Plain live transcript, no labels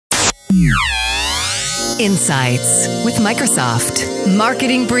Insights with Microsoft.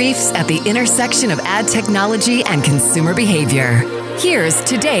 Marketing briefs at the intersection of ad technology and consumer behavior. Here's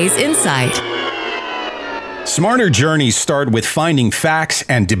today's insight. Smarter journeys start with finding facts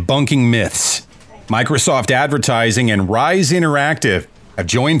and debunking myths. Microsoft Advertising and Rise Interactive have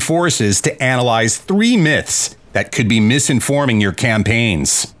joined forces to analyze 3 myths that could be misinforming your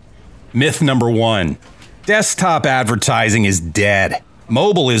campaigns. Myth number 1. Desktop advertising is dead.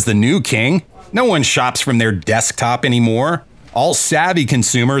 Mobile is the new king. No one shops from their desktop anymore. All savvy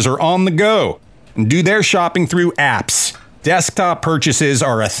consumers are on the go and do their shopping through apps. Desktop purchases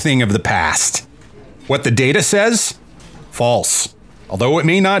are a thing of the past. What the data says? False. Although it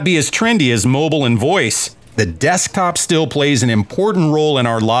may not be as trendy as mobile and voice, the desktop still plays an important role in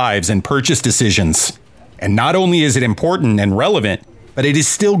our lives and purchase decisions. And not only is it important and relevant, but it is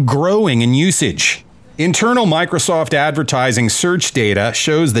still growing in usage. Internal Microsoft Advertising search data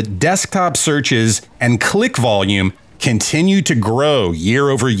shows that desktop searches and click volume continue to grow year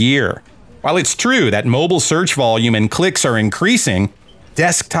over year. While it's true that mobile search volume and clicks are increasing,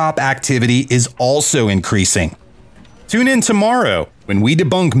 desktop activity is also increasing. Tune in tomorrow when we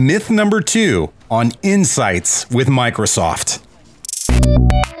debunk myth number 2 on Insights with Microsoft.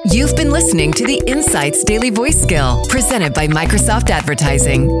 You've been listening to the Insights Daily Voice Skill, presented by Microsoft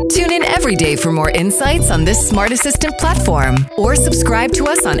Advertising. Tune in every day for more insights on this smart assistant platform, or subscribe to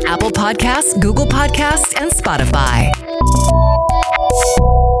us on Apple Podcasts, Google Podcasts, and Spotify.